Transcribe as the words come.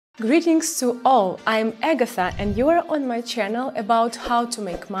Greetings to all, I'm Agatha and you are on my channel about how to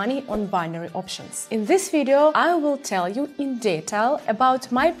make money on binary options. In this video, I will tell you in detail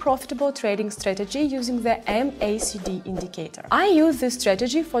about my profitable trading strategy using the MACD indicator. I use this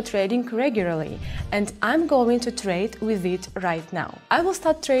strategy for trading regularly and I'm going to trade with it right now. I will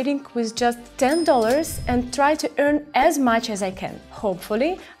start trading with just $10 and try to earn as much as I can.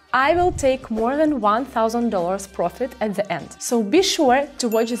 Hopefully, I will take more than $1,000 profit at the end. So be sure to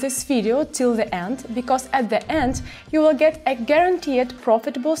watch this video till the end, because at the end you will get a guaranteed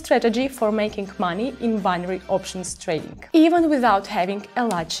profitable strategy for making money in binary options trading, even without having a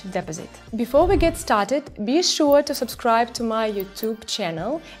large deposit. Before we get started, be sure to subscribe to my YouTube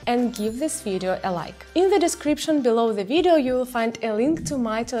channel and give this video a like. In the description below the video you will find a link to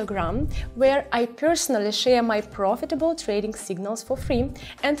my Telegram, where I personally share my profitable trading signals for free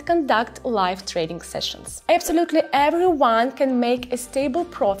and conduct live trading sessions. Absolutely everyone can make a stable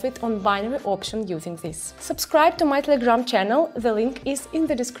profit on binary option using this. Subscribe to my Telegram channel, the link is in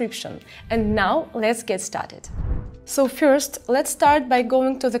the description. And now let's get started. So first, let's start by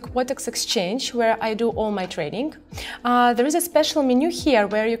going to the Quotex exchange, where I do all my trading. There is a special menu here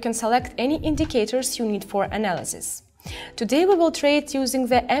where you can select any indicators you need for analysis. Today we will trade using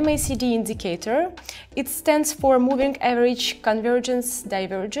the MACD indicator. It stands for Moving Average Convergence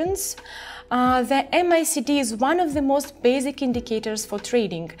Divergence. The MACD is one of the most basic indicators for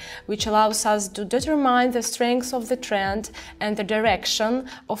trading, which allows us to determine the strength of the trend and the direction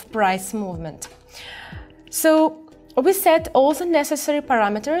of price movement. So we set all the necessary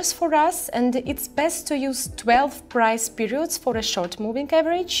parameters for us, and it's best to use 12 price periods for a short moving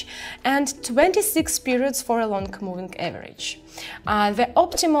average and 26 periods for a long moving average. The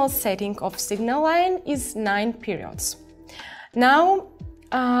optimal setting of signal line is 9 periods. Now,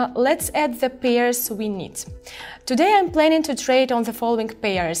 let's add the pairs we need. Today I'm planning to trade on the following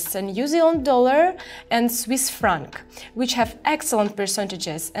pairs: New Zealand dollar and Swiss franc, which have excellent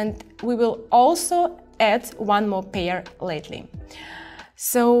percentages, and we will also add one more pair lately.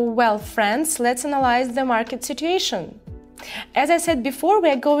 So, well, friends, let's analyze the market situation. As I said before,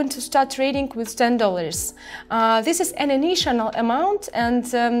 we are going to start trading with $10. This is an initial amount and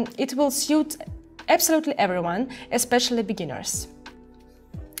it will suit absolutely everyone, especially beginners.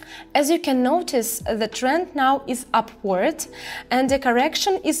 As you can notice, the trend now is upward and the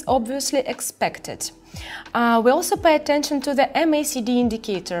correction is obviously expected. We also pay attention to the MACD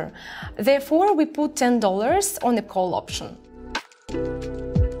indicator. Therefore, we put $10 on a call option.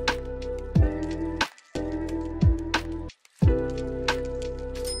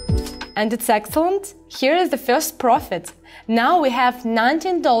 And it's excellent. Here is the first profit. Now we have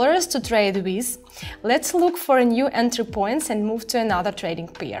 $19 to trade with. Let's look for a new entry points and move to another trading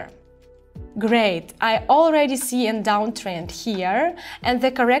pair. Great, I already see a downtrend here and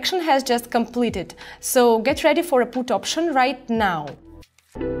the correction has just completed, so get ready for a put option right now.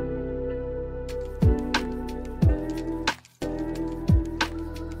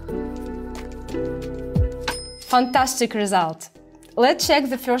 Fantastic result! Let's check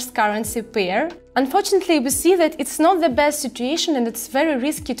the first currency pair. Unfortunately, we see that it's not the best situation and it's very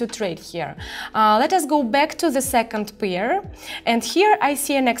risky to trade here. Let us go back to the second pair. And here I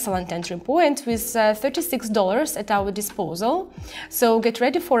see an excellent entry point with $36 at our disposal. So get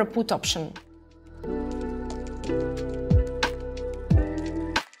ready for a put option.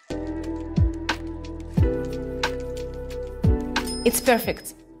 It's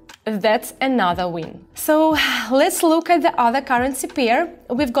perfect. That's another win. So let's look at the other currency pair.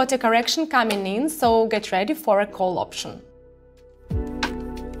 We've got a correction coming in, so get ready for a call option.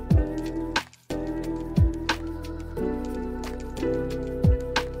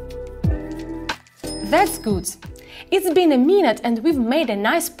 That's good. It's been a minute and we've made a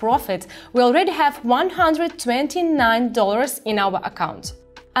nice profit. We already have $129 in our account.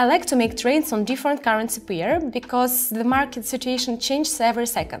 I like to make trades on different currency pair because the market situation changes every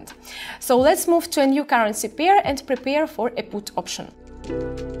second. So let's move to a new currency pair and prepare for a put option.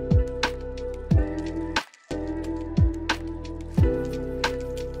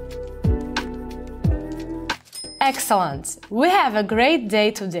 Excellent! We have a great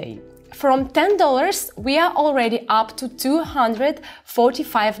day today. From $10 we are already up to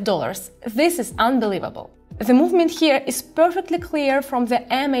 $245. This is unbelievable. The movement here is perfectly clear from the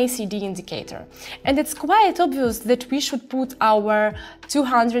MACD indicator, and it's quite obvious that we should put our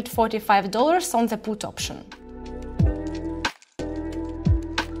 $245 on the put option.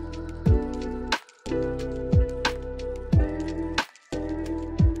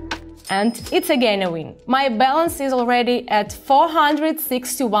 And it's again a win. My balance is already at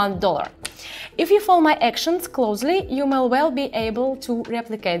 $461. If you follow my actions closely, you may well be able to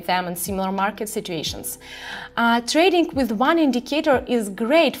replicate them in similar market situations. Trading with one indicator is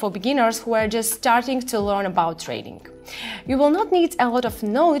great for beginners who are just starting to learn about trading. You will not need a lot of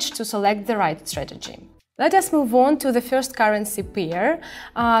knowledge to select the right strategy. Let us move on to the first currency pair.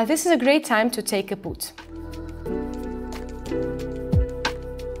 This is a great time to take a put.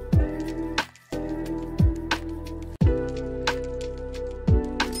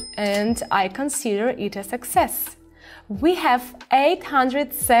 And I consider it a success. We have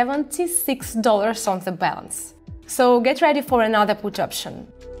 $876 on the balance. So get ready for another put option.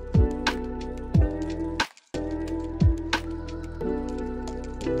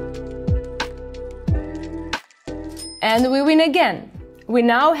 And we win again. We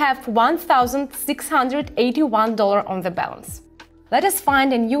now have $1,681 on the balance. Let us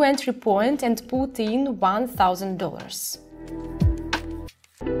find a new entry point and put in $1,000.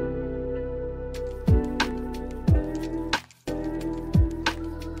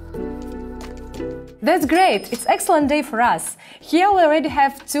 That's great! It's an excellent day for us. Here we already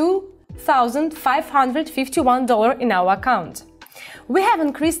have $2,551 in our account. We have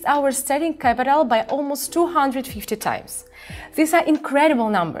increased our starting capital by almost 250 times. These are incredible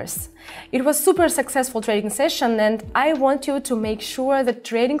numbers. It was a super successful trading session, and I want you to make sure that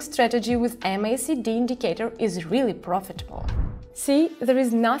trading strategy with MACD indicator is really profitable. See, there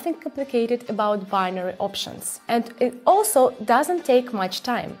is nothing complicated about binary options, and it also doesn't take much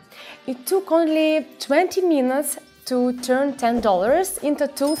time. It took only 20 minutes to turn $10 into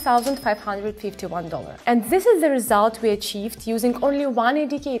 $2,551. And this is the result we achieved using only one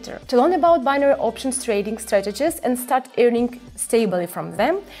indicator. To learn about binary options trading strategies and start earning stably from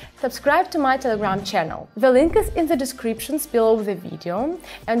them, subscribe to my Telegram channel. The link is in the descriptions below the video,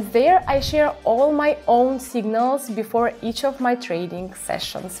 and there I share all my own signals before each of my trading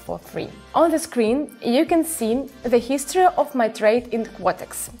sessions for free. On the screen, you can see the history of my trade in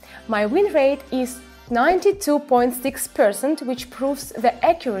Quotex. My win rate is 92.6%, which proves the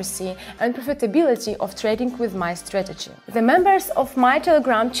accuracy and profitability of trading with my strategy. The members of my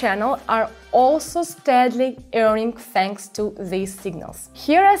Telegram channel are also steadily earning thanks to these signals.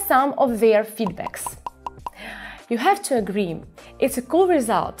 Here are some of their feedbacks. You have to agree, it's a cool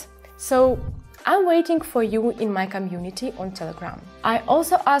result, so I'm waiting for you in my community on Telegram. I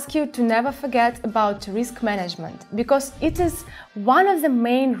also ask you to never forget about risk management, because it is one of the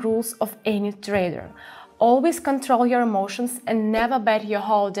main rules of any trader. Always control your emotions and never bet your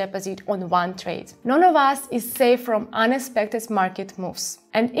whole deposit on one trade. None of us is safe from unexpected market moves.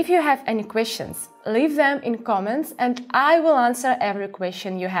 And if you have any questions, leave them in comments and I will answer every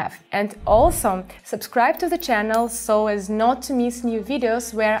question you have. And also subscribe to the channel so as not to miss new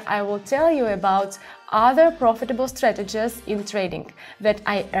videos where I will tell you about other profitable strategies in trading that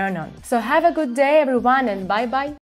I earn on. So have a good day everyone, and bye bye!